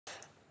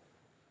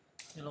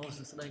Hello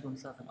សួស្តីគុំ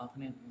សិស្សទាំងអស់គ្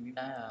នាមាន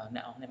ដែរអ្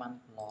នកនរគ្នាបាន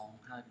ប្រឡង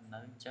ហើយនៅ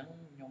អញ្ចឹង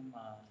ខ្ញុំ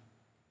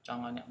ច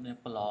ង់ឲ្យអ្នកគ្នា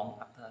ប្រឡង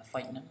after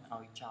effect ហ្នឹងឲ្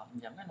យចប់អ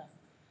ញ្ចឹងណា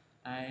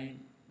ហើយ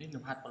នេះ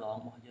លំហាត់ប្រឡង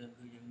របស់យើង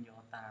គឺយើងយក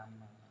តាម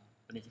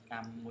ពាណិជ្ជក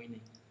ម្មមួយ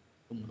នេះ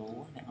គំរូ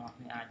អ្នកនរ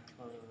គ្នាអាចធ្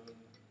វើ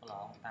ប្រឡ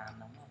ងតាម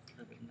ហ្នឹង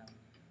ឬវិញហ្នឹង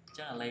អញ្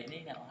ចឹងអាលេខ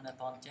នេះអ្នកនរគ្នា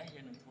អត់ចេះ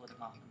យើងនឹងធ្វើទាំ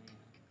ងអស់គ្នា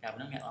តែប៉ុ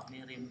ណ្្នឹងអ្នកនរគ្នា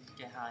រៀន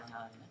ចេះហើយ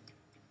ណា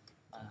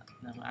បាទ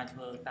នឹងអាចធ្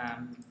វើតាម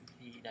វិ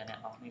ធីដែលអ្នក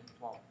នរគ្នាធ្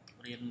លាប់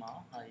រៀនមក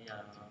ហើយ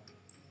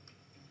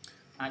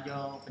អាចយ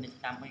កពាណិជ្ជ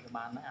កម្មអីក៏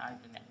បានដែរឲ្យ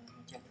អ្នក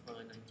ចេះធ្វើ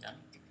ទៅអញ្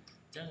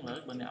ចឹងឥឡូវ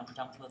បើអ្នកច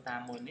ង់ធ្វើតា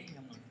មមួយនេះខ្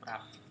ញុំនឹងប្រា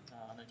ប់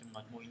នៅចំណុ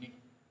ចមួយនេះ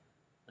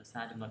ដោយ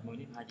សារចំណុចមួយ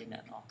នេះប្រហែលជាអ្ន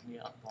កនរគ្នា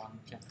អត់ទាន់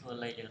ចេះធ្វើ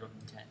លេខឲ្យរត់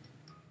ចេះ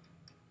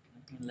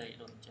មានលេខ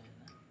រត់ចេះ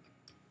ណា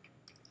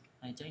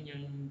ហើយអញ្ចឹងយើ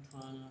ងធ្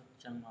វើអ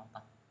ញ្ចឹងមក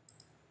តា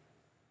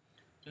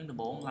អញ្ចឹងដំ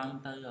បូងឡើង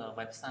ទៅ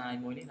website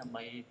មួយនេះដើម្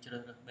បីជ្រើ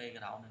សរើស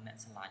background នៅអ្នក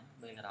ឆ្លាញ់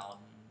background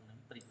នឹង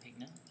prefix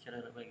ហ្នឹងជ្រើ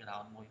សរើស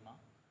background មួយមក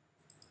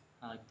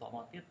ហើយបន្ទាប់ម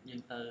កទៀតយើ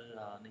ងទៅ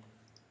នេះ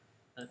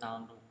ទៅ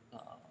download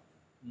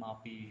មក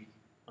ពី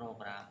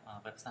program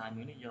website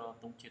មួយនេះយក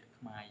ទង់ជាតិ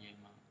ខ្មែរយើង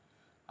មក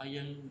ហើយ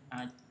យើង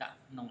អាចដាក់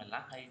ក្នុងកន្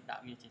លះហើយដា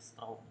ក់វាជា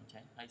stroke អញ្ចឹ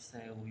ងហើយ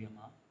save វាម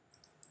ក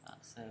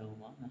save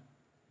មកណា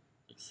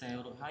save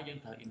រួចហើយយើង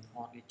ត្រូវ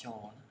import វាចូ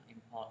លណា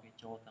import វា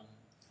ចូលទាំង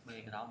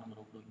background និង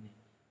រូបដូចនេះ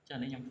ចឹង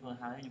នេះខ្ញុំធ្វើ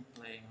ហើយខ្ញុំ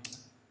play មក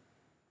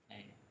ណា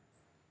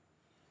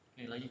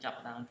ឥឡូវយើងចាប់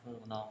ផ្ដើមធ្វើ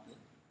ម្ដងទៀត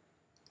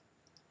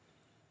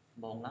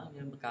បងឡើង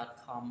យើងបង្កើត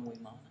com មួយ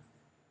មកណា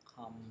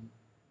com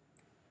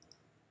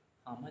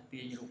ឲ្យ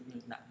ទាញរូបយើ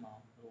ងដាក់មក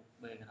រូប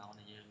background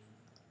ដែលយើង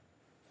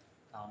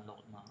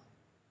download មក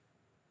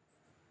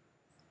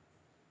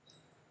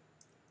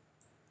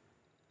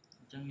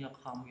អញ្ចឹងយក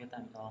com វាតែ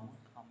ម្ដង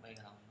com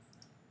background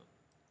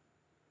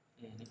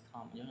នេះ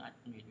com យើងអាច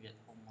ពង្រីកវា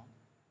ធំមក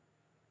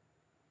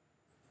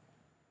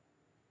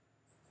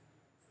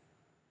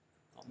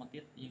តមកទៀ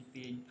តយើង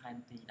ទាញផែន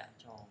ទីដាក់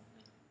ចូល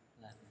នេះ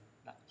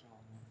ដាក់ចូល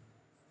មក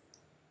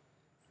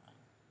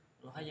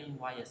រួចហើយយើង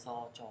វាយអក្ស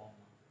រចូលម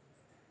ក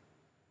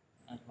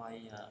អាចវាយ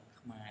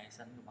ខ្មែរ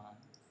សិនក៏បាន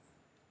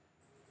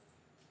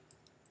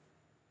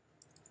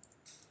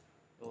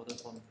ចូលទៅ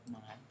ប៉ុនខ្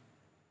មែរ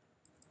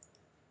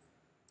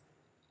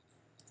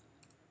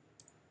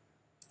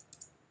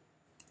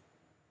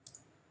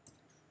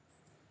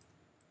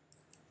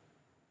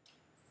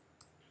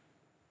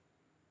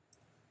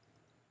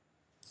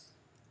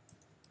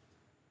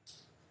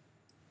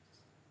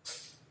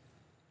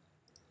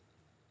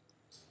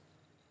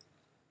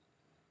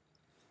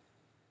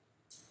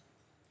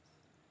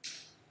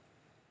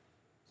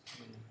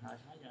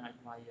ហើយយើងអាច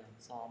វាយអ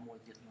ក្សរមួយ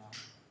ទៀតមក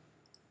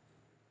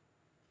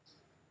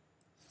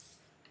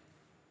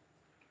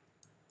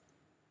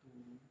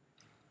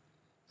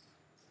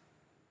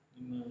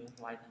ទូមើល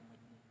វាយតាមមិន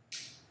នេះ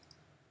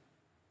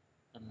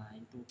កន្លែង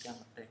ទូទាំង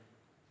ប្រទេស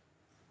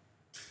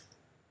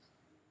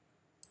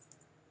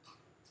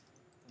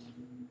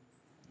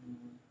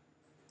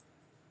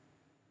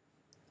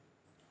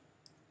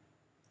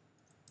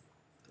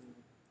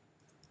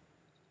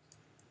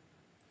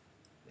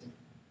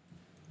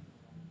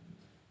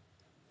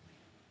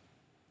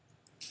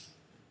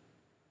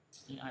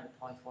យើងអាចថ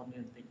យ font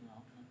វាបន្តិចមកណា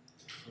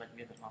select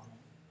វាទាំងអស់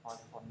ថយ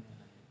font វា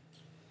ទៅ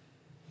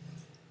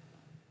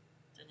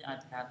ចឹងយើងអាច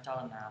កាត់ចល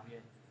នាវា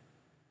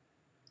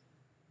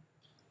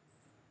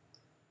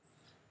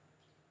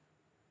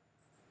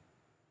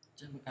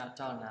ចឹងវាការ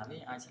ចលនាវា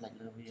អាច select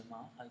លើវាម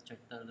កហើយចុច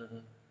ទៅលើ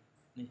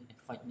នេះ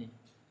effect នេះ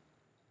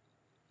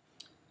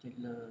ចុច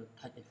លើ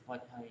text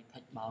effect ហើយ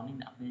text bound នេះ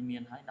អ្នកមា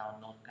នហើយ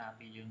download កាល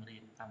ពីយើងរៀ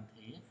នកម្មវិ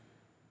ធី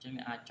អញ្ចឹង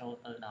អ្នកអាចចូល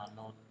ទៅ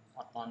download អ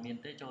ត់ទាន់មាន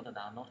ទេចូលទៅ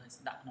download ហើយ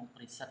ស្ដាប់ក្នុង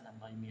preset ដើ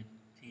ម្បីមាន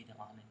key ទាំង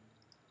អស់នេះ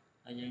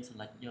ហើយយើង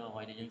select យកអ្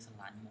វីដែលយើងស្រ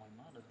ឡាញ់មួយ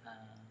មកដូចថា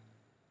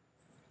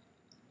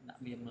ដា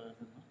ក់វាមើល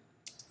ទៅមក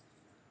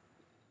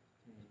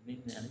នេះ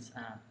នេះស្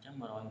អាតអញ្ចឹង126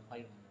ហ្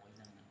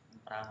នឹង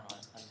ប្រើ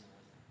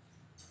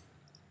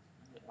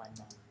126វាបាញ់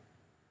មក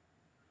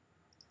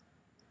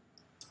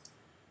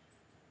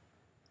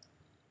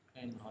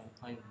គេ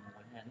126ហើយនេះ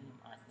ខ្ញុំ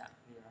អាចដាក់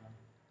វា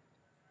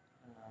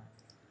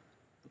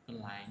ទុកក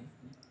ន្លែងនេះ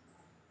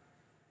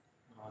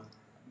128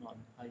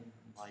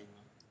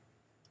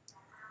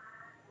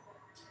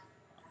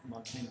ម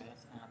កគ្នាវា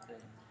ស្អាតទេ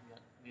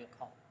វា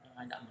ខុស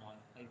អាចដាក់126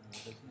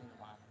ដូចគ្នាក៏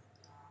បាន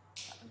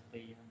ដាក់ទាំង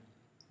ពីរហ្នឹង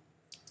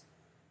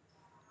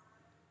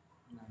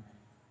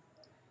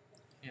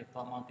វាប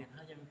ន្តមកទៀត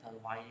ហើយយើងត្រូវ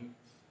វាយ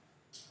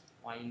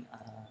អ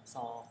ស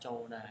ចូល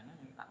ដែរណា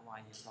យើងដាក់វា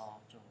យអស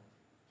ចូល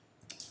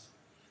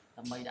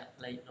ដើម្បីដាក់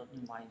លេខរត់យើ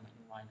ងវាយមិន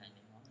វាយហ្នឹង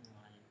មក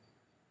វាយ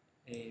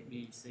A B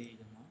C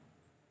ចឹងមក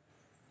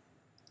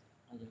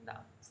ហើយយើងដា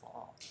ក់ស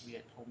វា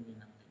ធំnhư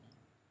ហ្នឹងវិញ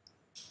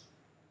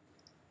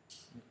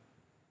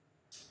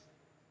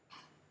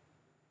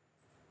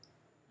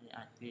ហើយ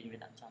អាចទាញវា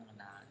ដាក់ចំក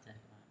ណ្ដាលចេះ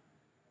បាទ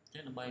អញ្ចឹ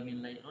ងដើម្បីមាន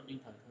លេខរត់យើង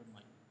ត្រូវធ្វើ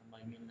ម៉េចដើម្បី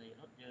មានលេខ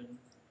រត់យើង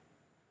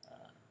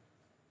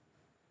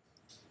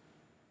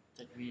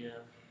ចុចវា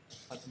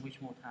effect មួយ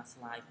ឈ្មោះថា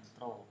slide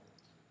control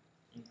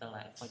យើងទៅ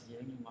effect យើ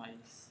ងវាយ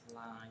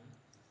slide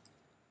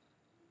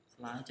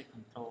slide ចុច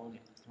control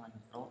នេះ slide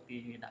control ទា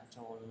ញវាដាក់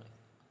ចូល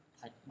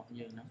text របស់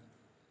យើងហ្នឹង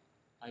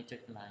ហើយចុច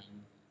កន្លែង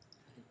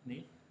text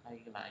នេះហើយ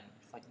កន្លែង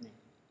effect នេះ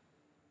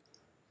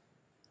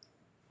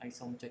ហើយ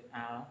សូមចុច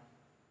alt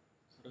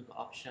ឬក៏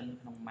option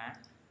ក្នុង Mac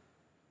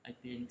ហើយ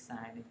ទាញខ្សែ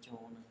នេះចូ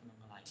លនៅក្នុង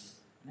កន្លែងនេះ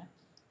ណា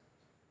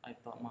ហើយប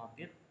ន្ទាប់មក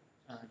ទៀត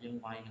យើង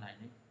វាយកន្លែង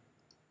នេះ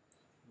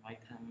វាយ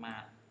ខាង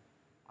Math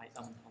វាយ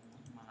ធំ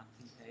Math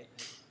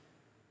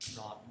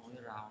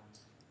 .round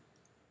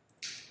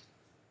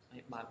ហើ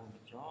យបើកវងក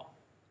ញ្ចក់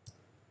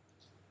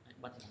ហើយ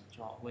បិទវងកញ្ច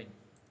ក់វិញ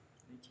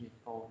នេះជា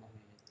កូដរបស់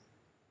វា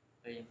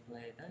ពេលយើង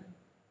play ទៅ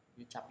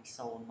វាចាប់ពី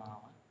0មក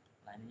ក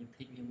ន្លែងនេះយើង thích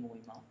វាមួយ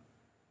មក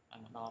ឲ្យ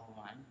មកដល់ប្រ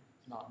ហែល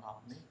ដល់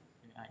10នេះ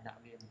យើងអាចដាក់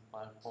វា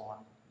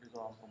 7000 ឬ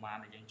ក៏ប្រមាណ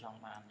ដែលយើងចង់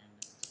បានយ៉ាង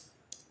នេះ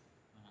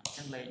អញ្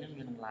ចឹងលេខហ្នឹង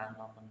វានឹងឡើង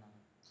ដល់ប៉ុណ្ណឹង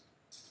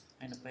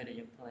ហើយនៅពេលដែល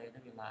យើង play ទៅ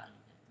វាឡើង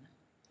ណា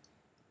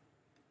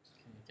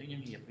អញ្ចឹងយើ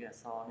ងរៀបវាអ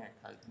ក្សរនេះឲ្យ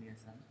ត្រូវគ្នា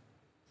សិន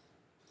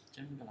អញ្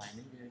ចឹងកន្លែង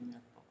នេះយើងអ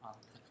ត់ថា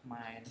ខ្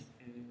មែរនេះ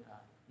គឺ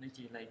នេះ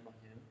ជាលេខរបស់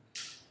យើង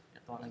តែ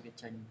តោះឲ្យវា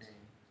ចេញទេ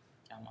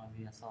ចាំឲ្យ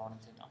វាអក្សរនឹ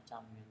ងចេញអត់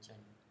ចាំវាចេញ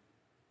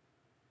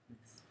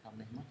តាម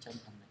នេះមកចេញ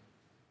តាមនេះ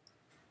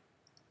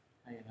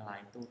ហើយកន្លែ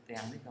ងទូ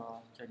ទាំងនេះក៏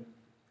ចេញ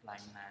កន្លែ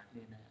ងណាគ្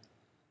នាដែរ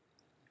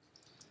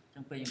អញ្ចឹ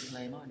ងពេលយើង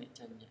play មកនេះ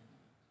ចេញអញ្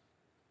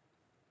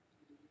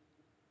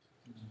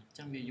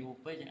ចឹងវាយូរ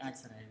ពេកយើងអាច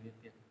សេរីវា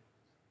ទៀត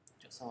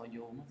ចុចស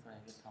យូរមកសេរី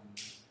វាធំ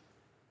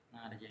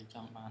ណាដែលយើងច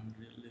ង់បាន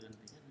លឿន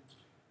តិចណា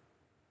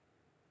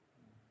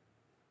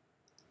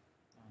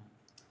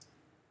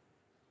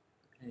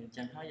អញ្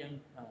ចឹងហើយយើង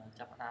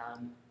ចាប់ផ្ដើម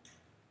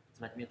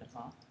ស្លេចវាទាំងអ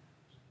ស់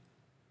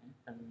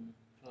ទាំង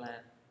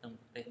flat ទាំង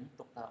ប្រទេសហ្នឹង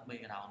ទុកត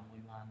background មួ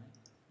យបាន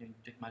យើង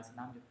ចុច mouse ស្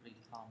ដាំយើង free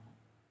ខំ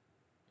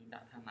យើងដា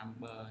ក់ថា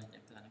number អញ្ចឹ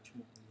ងគឺឈ្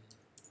មោះវា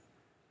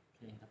អូ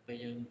ខេដល់ពេល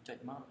យើងចុច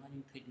មកហើយយើ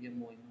ង thích វា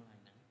មួយមកហើយ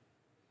ហ្នឹង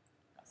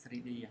ដាក់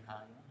 3D ឲ្យ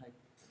ហើយ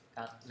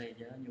កើត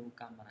layer new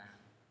camera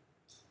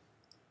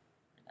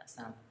ដាក់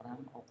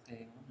 35 OK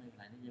មកហើយកន្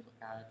លែងនេះយើងប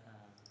ង្កើត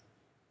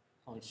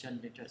position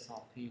យើងចុច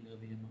copy លើ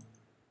វាមក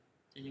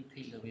ចឹងយើង thích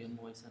លើវា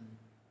មួយសិន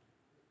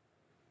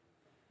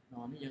ដ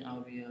ល់នេះយើងឲ្យ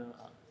វា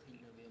thích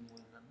លើវាមួ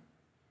យសិន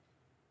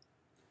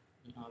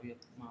យើងឲ្យវា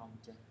មកអ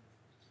ញ្ចឹង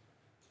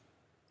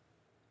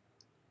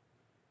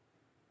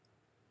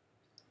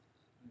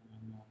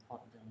មកផុត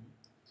អញ្ចឹង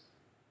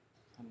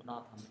ហើយមកដ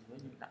ល់ខាងនេះវិញ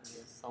យើងដាក់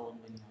វា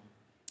0វិញមក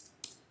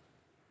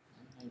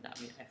ហើយដាក់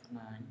វា F9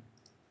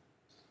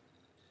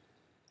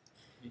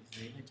 វាស្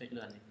រីហើយចុច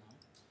លើនេះមក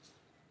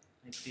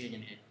ហើយទាញ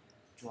នេះ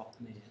ជាប់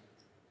គ្នា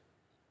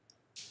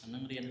អានឹ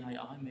ងរៀនឲ្យ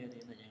អស់ហើយមេរៀ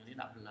នតែយើងរៀន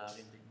ដាក់ blur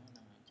វាបន្តិចមកហ្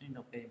នឹងអញ្ចឹងដ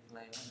ល់ពេល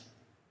play ហ្នឹង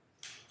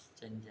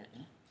ចេញចេះ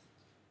ណា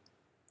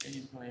ចេញ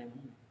play ម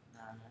កដ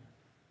ល់ហើយ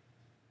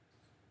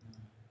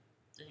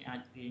ចឹងអា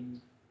ចទាញ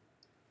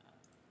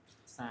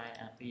ខ្សែ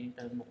អាពីរ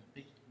ទៅមុខបន្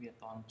តិចវាអត់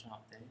តន់ច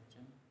ប់ទេអញ្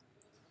ចឹង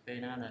ពេល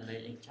ណាដែលលេខ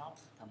យើងចប់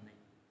តាមនេះ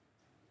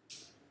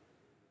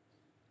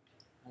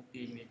ហើយ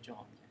ទាញវាជា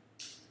ប់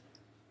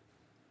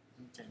អ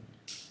ញ្ចឹង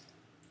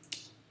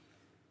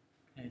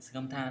ហើយសង្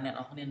ឃឹមថាអ្នកន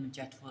រគ្នានឹង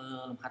ចេះធ្វើ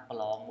លំហាត់ប្រ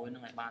ឡងមួយនឹ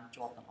ងឲ្យបាន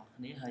ជាប់ទាំងអស់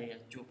គ្នាហើយ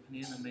ជួបគ្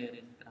នានៅមេ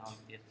រៀនក្រោយ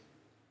ទៀត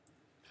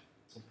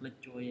កុំភ្លេច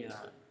ជួយ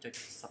ចុច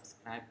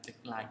subscribe ចុច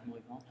like មួ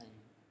យផងហើយ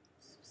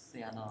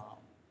share ដ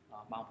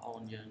ល់បងប្អូ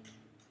នយើង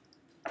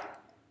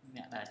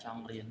អ្នកដែលច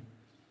ង់រៀន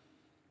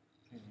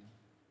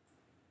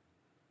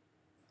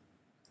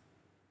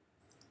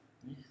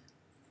នេះ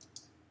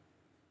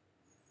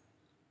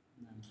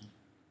ហ្នឹង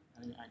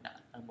ហើយអាចដាក់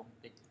ទៅមុខ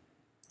តិច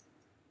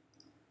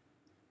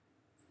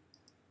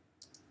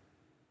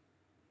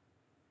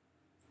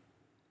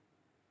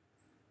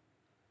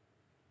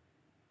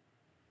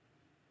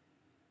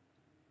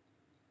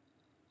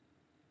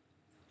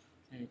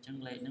អញ្ចឹង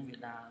លេខហ្នឹងវា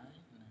ដើរហើយ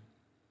ណា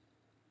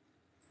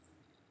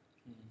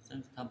ស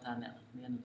ង្ឃឹមថាអ្នកគ្នា